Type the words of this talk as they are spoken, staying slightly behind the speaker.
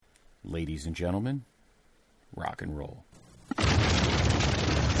Ladies and gentlemen, rock and roll.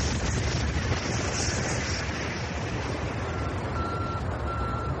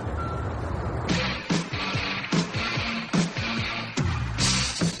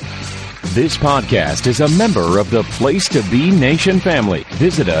 This podcast is a member of the Place to Be Nation family.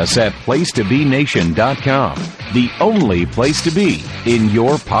 Visit us at placetobenation.com, the only place to be in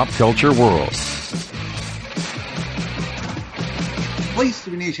your pop culture world. Place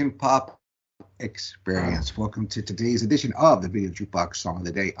to Be Nation Pop Experience. Welcome to today's edition of the Video Jukebox Song of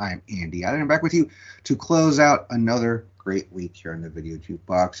the Day. I am Andy. I'm back with you to close out another great week here in the Video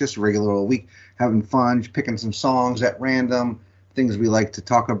Jukebox. Just a regular old week, having fun, picking some songs at random, things we like to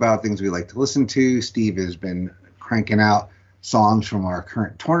talk about, things we like to listen to. Steve has been cranking out songs from our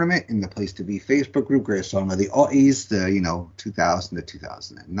current tournament in the Place to Be Facebook group, Greatest Song of the Aughties, 2000 to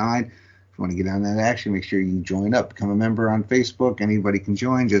 2009. If you want to get on that action, make sure you join up, become a member on Facebook. Anybody can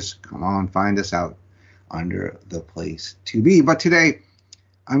join. Just come on, find us out under the Place to Be. But today,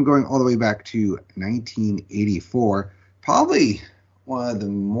 I'm going all the way back to 1984. Probably one of the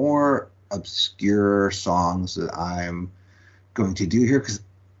more obscure songs that I'm going to do here, because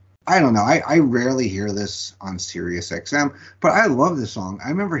I don't know, I rarely hear this on Sirius XM, but I love this song. I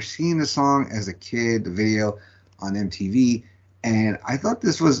remember seeing the song as a kid, the video on MTV, and I thought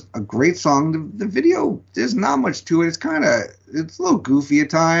this was a great song. The video, there's not much to it. It's a little goofy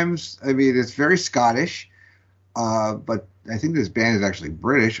at times. I mean, it's very Scottish, but I think this band is actually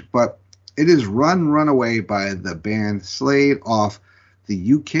British, but it is Runaway by the band Slade off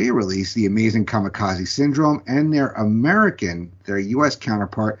the UK release, The Amazing Kamikaze Syndrome, and their US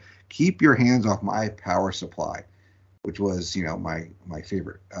counterpart, Keep Your Hands Off My Power Supply, which was, my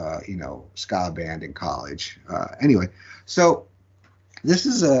favorite, ska band in college. Anyway, so this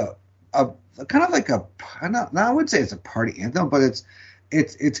is a kind of like I would say it's a party anthem, but it's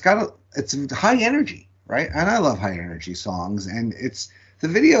high energy, right? And I love high energy songs, and the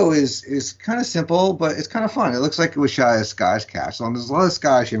video is kind of simple, but it's kind of fun. It looks like it was shot at a Scottish castle, and there's a lot of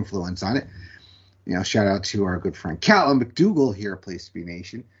Scottish influence on it. Shout out to our good friend Callum McDougall here at Place to Be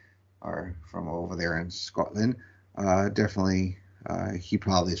Nation, or from over there in Scotland. Definitely, he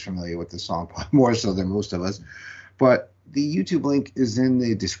probably is familiar with the song, probably more so than most of us. But the YouTube link is in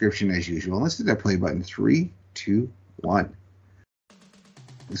the description as usual. Let's hit that play button. 3, 2, 1.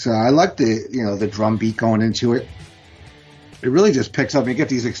 So I like the drum beat going into it. It really just picks up. You get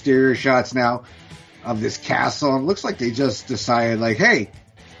these exterior shots now of this castle. And it looks like they just decided, like, hey,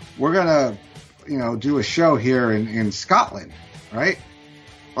 we're going to, do a show here in Scotland, right?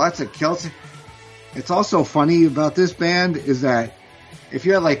 Well, that's a kilt. It's also funny about this band is that if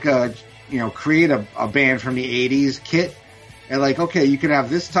you had, create a band from the 80s kit, and, okay, you can have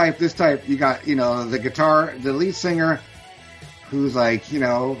this type. You got, the guitar, the lead singer who's,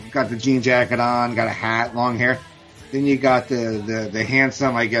 got the jean jacket on, got a hat, long hair. Then you got the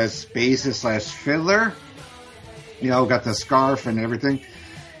handsome, I guess, bassist / fiddler. Got the scarf and everything.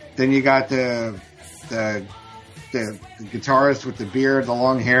 Then you got the guitarist with the beard, the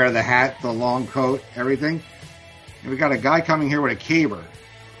long hair, the hat, the long coat, everything. And we got a guy coming here with a caber.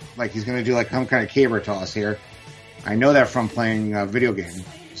 Like he's going to do some kind of caber toss here. I know that from playing video games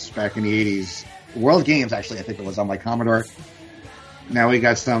back in the 80s. World Games, actually, I think it was on my Commodore. Now we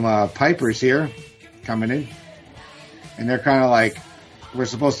got some pipers here coming in. And they're kind of like, we're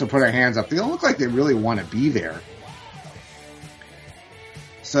supposed to put our hands up. They don't look like they really want to be there.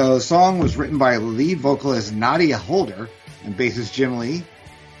 So the song was written by lead vocalist Nadia Holder and bassist Jim Lee.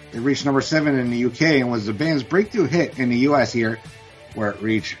 It reached number 7 in the UK and was the band's breakthrough hit in the US here, where it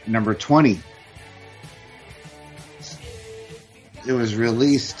reached number 20. It was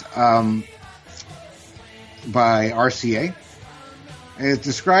released by RCA. And it's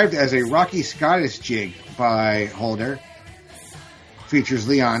described as a rocky Scottish jig by Holder. Features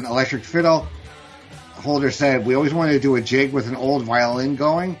Leon electric fiddle. Holder said, we always wanted to do a jig with an old violin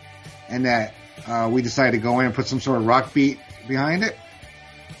going, and that we decided to go in and put some sort of rock beat behind it.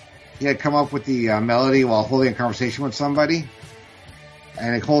 He had come up with the melody while holding a conversation with somebody,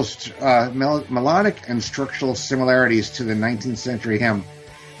 and it holds melodic and structural similarities to the 19th century hymn,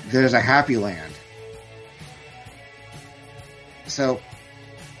 There's a Happy Land. So,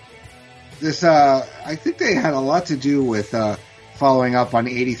 this, I think they had a lot to do with following up on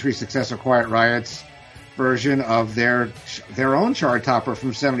the 83 success of Quiet Riot's version of their own chart topper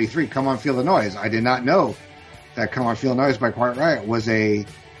from 73, Come On Feel the Noise. I did not know that Come On Feel the Noise by Quiet Riot was a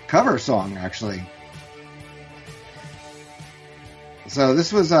cover song, actually. So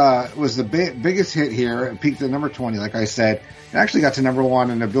this was the biggest hit here. It peaked at number 20, like I said. It actually got to number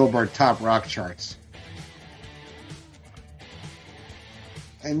 1 in the Billboard Top Rock charts.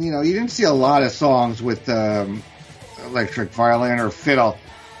 And, you didn't see a lot of songs with electric violin or fiddle.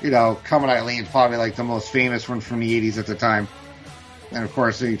 Come On Eileen's probably like the most famous one from the 80s at the time. And, of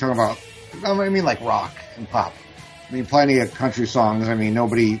course, you're talking about, like rock and pop. Plenty of country songs.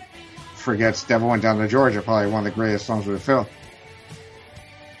 Nobody forgets Devil Went Down to Georgia, probably one of the greatest songs of the film.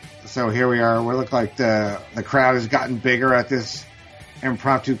 So here we are. We look like the crowd has gotten bigger at this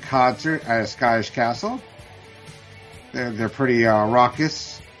impromptu concert at a Scottish castle. They're pretty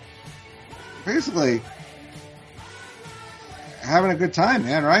raucous. Basically, having a good time,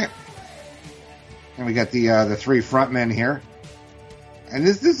 man, right? And we got the three frontmen here. And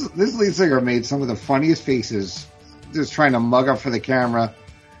this lead singer made some of the funniest faces just trying to mug up for the camera.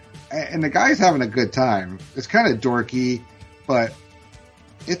 And the guy's having a good time. It's kind of dorky, but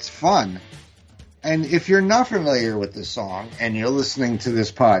it's fun. And if you're not familiar with this song and you're listening to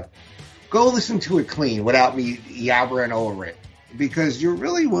this pod, go listen to it clean without me yabbering over it, because you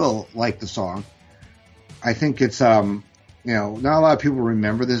really will like the song. I think it's, not a lot of people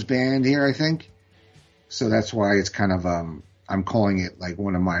remember this band here, I think. So that's why it's kind of, I'm calling it like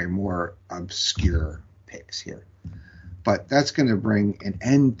one of my more obscure picks here. But that's going to bring an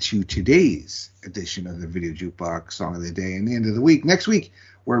end to today's edition of the Video Jukebox Song of the Day and the end of the week. Next week,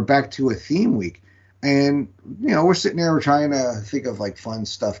 we're back to a theme week. And, we're sitting there, we're trying to think of like fun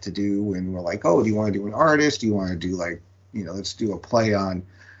stuff to do. And we're like, oh, do you want to do an artist? Do you want to do like, let's do a play on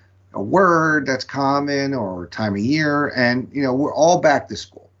a word that's common or time of year. And, we're all back to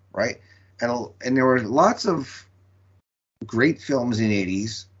school, right? And there were lots of great films in the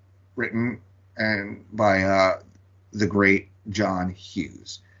 80s written and by the great John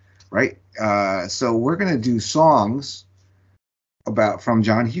Hughes, right? So we're going to do songs from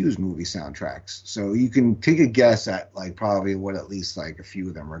John Hughes movie soundtracks. So you can take a guess at like probably what at least like a few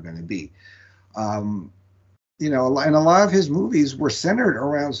of them are going to be. And a lot of his movies were centered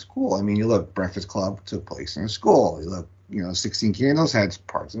around school. You look, Breakfast Club took place in a school. You look, 16 Candles had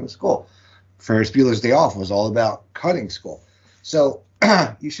parts in a school. Ferris Bueller's Day Off was all about cutting school. So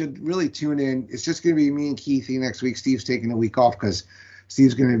you should really tune in. It's just going to be me and Keithy next week. Steve's taking a week off because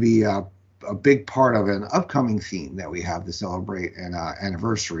Steve's going to be a big part of an upcoming theme that we have to celebrate an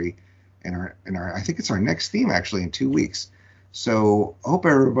anniversary. In our I think it's our next theme actually in 2 weeks. So I hope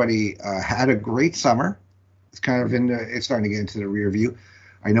everybody had a great summer. It's kind of it's starting to get into the rear view.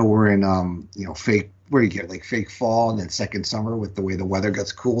 I know we're in fake, where you get like fake fall and then second summer with the way the weather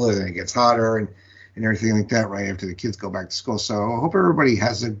gets cooler and it gets hotter and everything like that right after the kids go back to school. So I hope everybody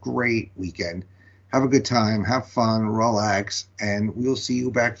has a great weekend. Have a good time, have fun, relax, and we'll see you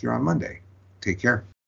back here on Monday. Take care.